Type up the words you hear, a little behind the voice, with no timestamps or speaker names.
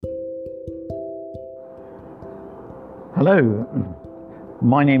Hello,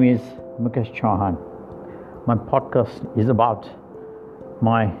 my name is Mukesh Chauhan. My podcast is about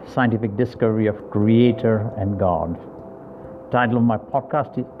my scientific discovery of Creator and God. The title of my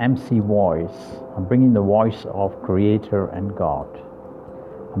podcast is MC Voice. I'm bringing the voice of Creator and God.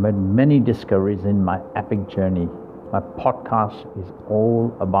 I made many discoveries in my epic journey. My podcast is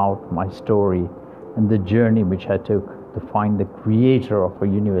all about my story and the journey which I took to find the Creator of a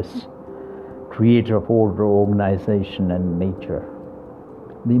universe, Creator of order, organization and nature.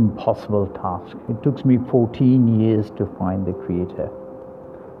 The impossible task. It took me 14 years to find the Creator.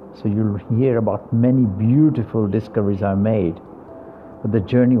 So you'll hear about many beautiful discoveries I made, but the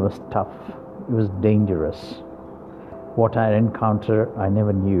journey was tough. It was dangerous. What I encountered, I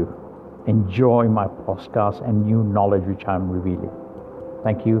never knew. Enjoy my podcast and new knowledge which I'm revealing.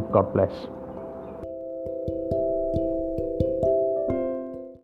 Thank you. God bless.